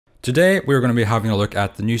Today we're going to be having a look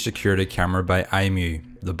at the new security camera by IMOU,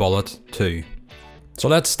 the Bullet 2. So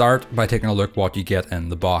let's start by taking a look what you get in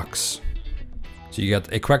the box. So you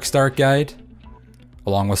get a quick start guide,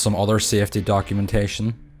 along with some other safety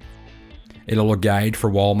documentation, a little guide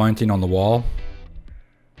for wall mounting on the wall.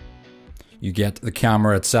 You get the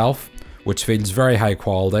camera itself, which feels very high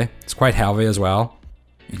quality. It's quite heavy as well.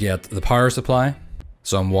 You get the power supply,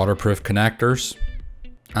 some waterproof connectors,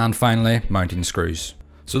 and finally mounting screws.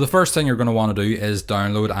 So the first thing you're going to want to do is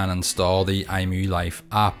download and install the IMOU Life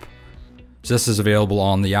app. So this is available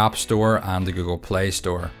on the App Store and the Google Play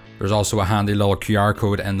Store. There's also a handy little QR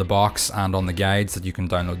code in the box and on the guides that you can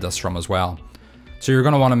download this from as well. So you're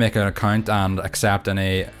going to want to make an account and accept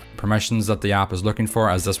any permissions that the app is looking for,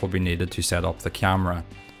 as this will be needed to set up the camera.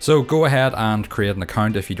 So go ahead and create an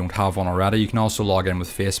account if you don't have one already. You can also log in with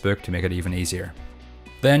Facebook to make it even easier.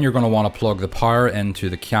 Then you're going to want to plug the power into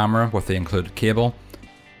the camera with the included cable,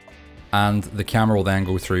 and the camera will then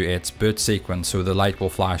go through its boot sequence. So the light will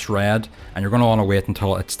flash red, and you're going to want to wait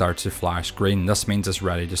until it starts to flash green. This means it's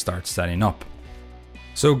ready to start setting up.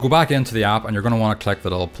 So go back into the app and you're going to want to click the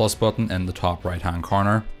little plus button in the top right hand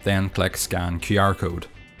corner, then click scan QR code.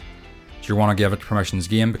 So you want to give it permissions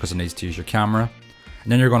again because it needs to use your camera,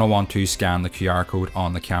 and then you're going to want to scan the QR code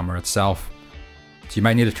on the camera itself. So you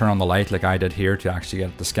might need to turn on the light like I did here to actually get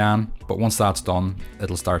it to scan, but once that's done,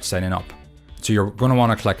 it'll start setting up. So you're going to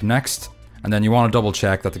want to click next, and then you want to double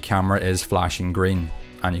check that the camera is flashing green,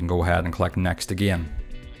 and you can go ahead and click next again.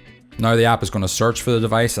 Now the app is going to search for the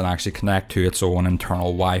device and actually connect to its own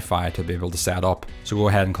internal Wi-Fi to be able to set up. So go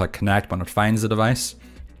ahead and click connect when it finds the device.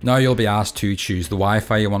 Now you'll be asked to choose the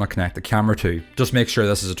Wi-Fi you want to connect the camera to. Just make sure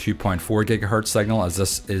this is a 2.4 GHz signal, as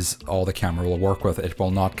this is all the camera will work with. It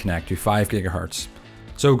will not connect to 5 GHz.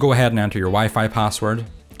 So go ahead and enter your Wi-Fi password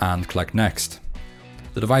and click next.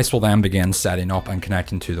 The device will then begin setting up and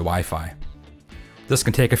connecting to the Wi-Fi. This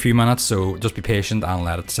can take a few minutes, so just be patient and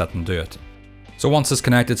let it sit and do it. So once it's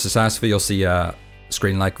connected successfully, you'll see a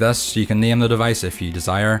screen like this. So you can name the device if you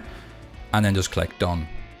desire, and then just click done.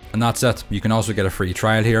 And that's it. You can also get a free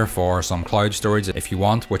trial here for some cloud storage if you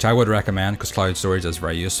want, which I would recommend because cloud storage is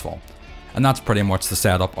very useful. And that's pretty much the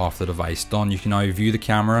setup of the device done. You can now view the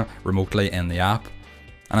camera remotely in the app.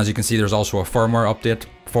 And as you can see, there's also a firmware update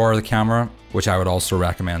for the camera, which I would also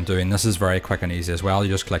recommend doing. This is very quick and easy as well.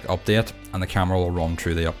 You just click update and the camera will run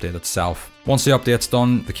through the update itself. Once the update's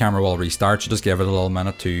done, the camera will restart. So just give it a little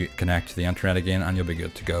minute to connect to the internet again and you'll be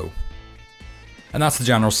good to go. And that's the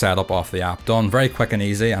general setup of the app done. Very quick and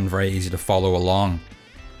easy, and very easy to follow along.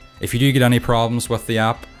 If you do get any problems with the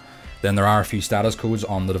app, then there are a few status codes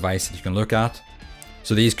on the device that you can look at.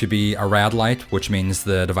 So these could be a red light, which means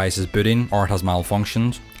the device is booting or it has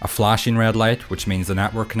malfunctioned. A flashing red light, which means the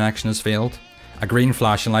network connection has failed. A green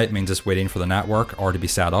flashing light means it's waiting for the network or to be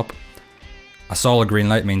set up. A solid green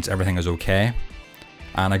light means everything is okay.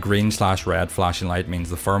 And a green/red flashing light means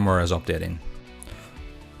the firmware is updating.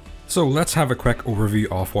 So let's have a quick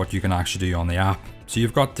overview of what you can actually do on the app. So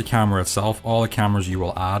you've got the camera itself. All the cameras you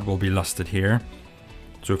will add will be listed here.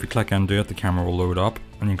 So if you click into it, the camera will load up,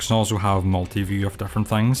 and you can also have multi-view of different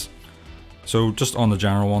things. So just on the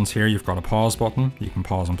general ones here, you've got a pause button. You can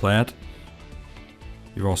pause and play it.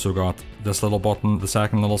 You've also got this little button. The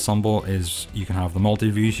second little symbol is you can have the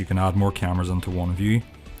multi-views. You can add more cameras into one view.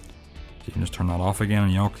 So you can just turn that off again,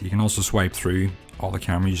 and you can also swipe through all the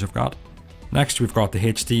cameras you've got. Next, we've got the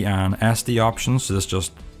HD and SD options. So this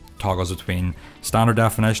just toggles between standard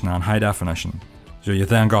definition and high definition. So you've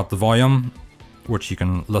then got the volume, which you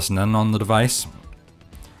can listen in on the device,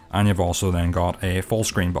 and you've also then got a full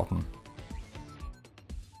screen button.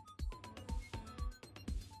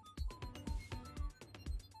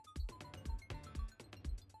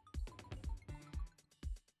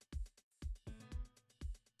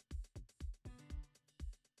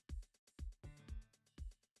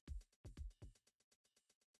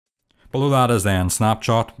 Below that is then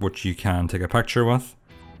snapshot, which you can take a picture with,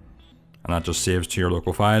 and that just saves to your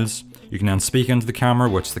local files. You can then speak into the camera,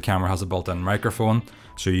 which the camera has a built-in microphone,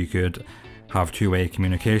 so you could have two-way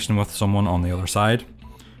communication with someone on the other side.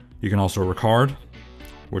 You can also record,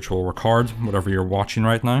 which will record whatever you're watching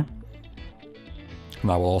right now. And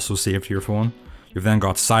that will also save to your phone. You've then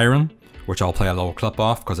got siren, which I'll play a little clip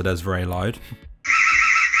off because it is very loud.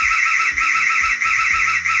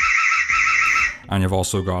 And you've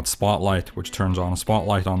also got spotlight, which turns on a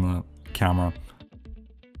spotlight on the camera.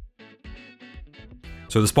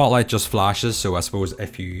 So the spotlight just flashes, so I suppose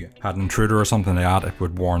if you had an intruder or something like that, it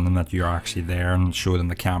would warn them that you're actually there and show them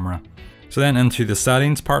the camera. So then into the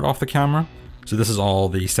settings part of the camera, So this is all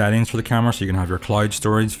the settings for the camera, so you can have your cloud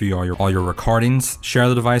storage, view all your recordings, share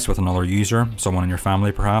the device with another user, someone in your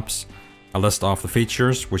family perhaps. A list of the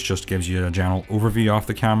features, which just gives you a general overview of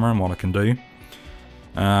the camera and what it can do.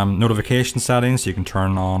 Notification settings, so you can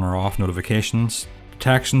turn on or off notifications.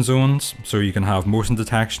 Detection zones, so you can have motion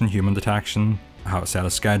detection, human detection, how to set a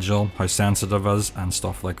schedule, how sensitive it is, and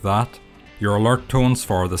stuff like that. Your alert tones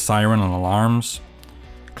for the siren and alarms.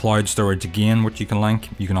 Cloud storage again, which you can link.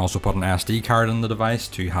 You can also put an SD card in the device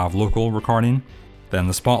to have local recording. Then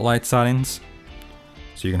the spotlight settings,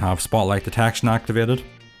 so you can have spotlight detection activated.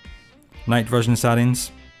 Night vision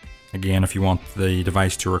settings, again if you want the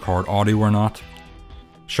device to record audio or not.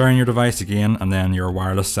 Sharing your device again, and then your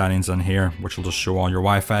wireless settings in here, which will just show all your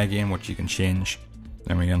Wi-Fi again, which you can change.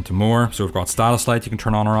 Then we get into more, so we've got status light you can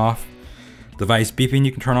turn on or off. Device beeping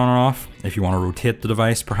you can turn on or off. If you want to rotate the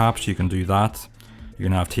device perhaps, you can do that. You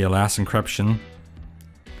can have TLS encryption.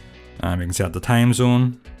 You can set the time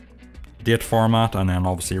zone, date format, and then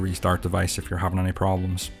obviously restart device if you're having any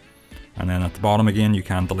problems. And then at the bottom again, you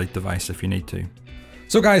can delete device if you need to.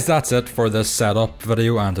 So guys, that's it for this setup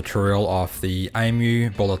video and tutorial of the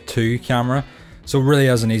IMOU Bullet 2 camera. So it really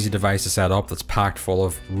is an easy device to set up that's packed full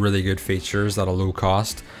of really good features at a low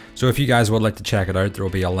cost. So if you guys would like to check it out, there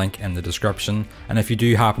will be a link in the description. And if you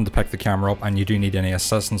do happen to pick the camera up and you do need any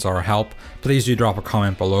assistance or help, please do drop a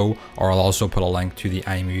comment below, or I'll also put a link to the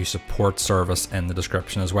IMOU support service in the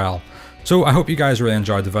description as well. So I hope you guys really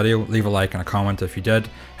enjoyed the video. Leave a like and a comment if you did.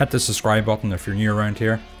 Hit the subscribe button if you're new around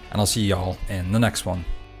here, and I'll see you all in the next one.